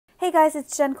Hey guys,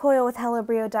 it's Jenn with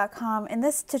HelloBrio.com. In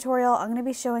this tutorial, I'm going to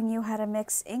be showing you how to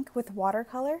mix ink with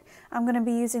watercolor. I'm going to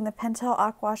be using the Pentel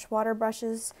Aquash water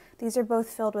brushes. These are both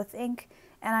filled with ink,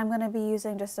 and I'm going to be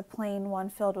using just a plain one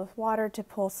filled with water to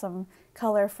pull some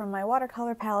color from my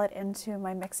watercolor palette into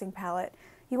my mixing palette.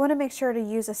 You want to make sure to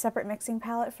use a separate mixing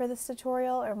palette for this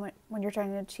tutorial or when you're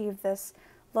trying to achieve this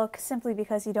look, simply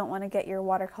because you don't want to get your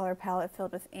watercolor palette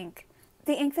filled with ink.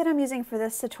 The ink that I'm using for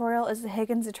this tutorial is the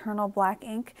Higgins Eternal Black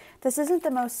ink. This isn't the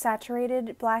most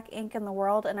saturated black ink in the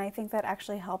world, and I think that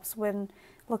actually helps when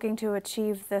looking to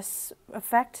achieve this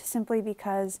effect, simply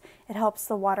because it helps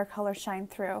the watercolor shine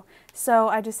through. So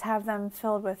I just have them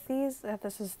filled with these.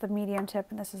 This is the medium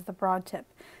tip and this is the broad tip.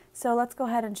 So let's go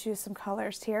ahead and choose some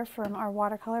colors here from our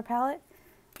watercolor palette.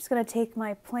 I'm just going to take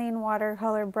my plain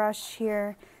watercolor brush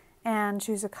here and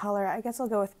choose a color. I guess I'll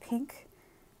go with pink.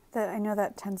 I know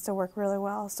that tends to work really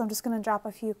well. So I'm just going to drop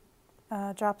a few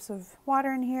drops of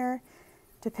water in here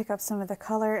to pick up some of the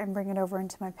color and bring it over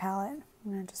into my palette.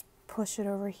 I'm going to just push it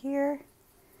over here.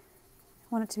 I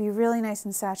want it to be really nice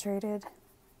and saturated.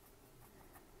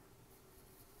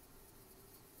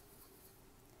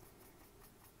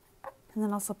 And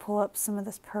then also pull up some of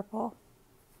this purple.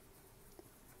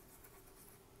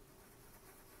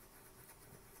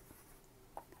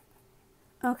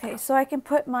 Okay, so I can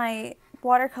put my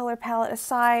watercolor palette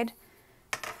aside,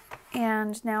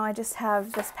 and now I just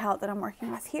have this palette that I'm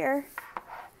working with here.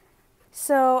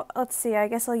 So let's see, I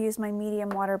guess I'll use my medium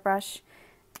water brush.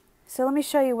 So let me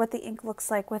show you what the ink looks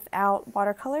like without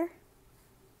watercolor.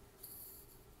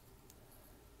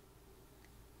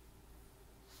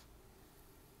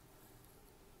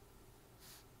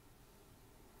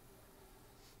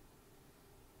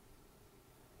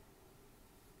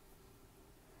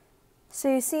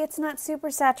 So you see it's not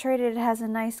super saturated, it has a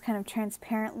nice kind of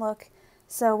transparent look.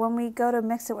 So when we go to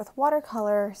mix it with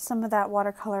watercolor, some of that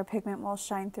watercolor pigment will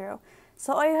shine through.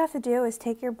 So all you have to do is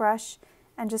take your brush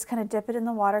and just kind of dip it in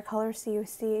the watercolor so you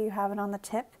see you have it on the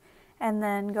tip, and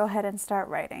then go ahead and start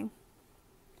writing.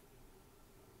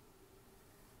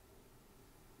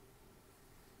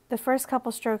 The first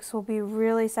couple strokes will be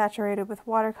really saturated with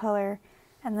watercolor,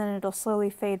 and then it'll slowly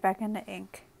fade back into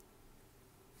ink.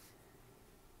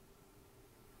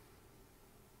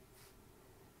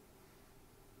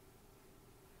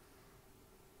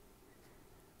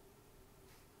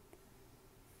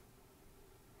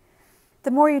 The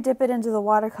more you dip it into the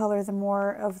watercolor, the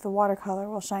more of the watercolor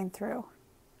will shine through.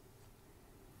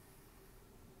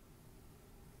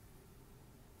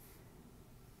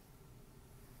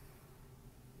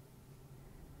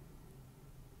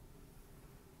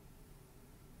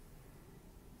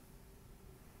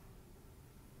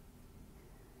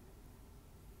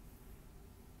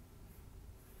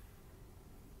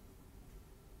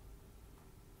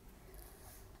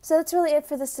 So that's really it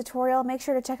for this tutorial. Make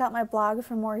sure to check out my blog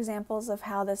for more examples of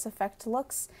how this effect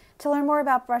looks. To learn more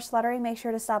about brush lettering, make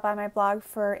sure to stop by my blog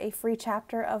for a free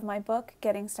chapter of my book,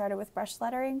 Getting Started with Brush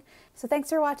Lettering. So thanks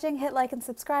for watching, hit like and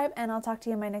subscribe, and I'll talk to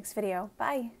you in my next video.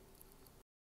 Bye!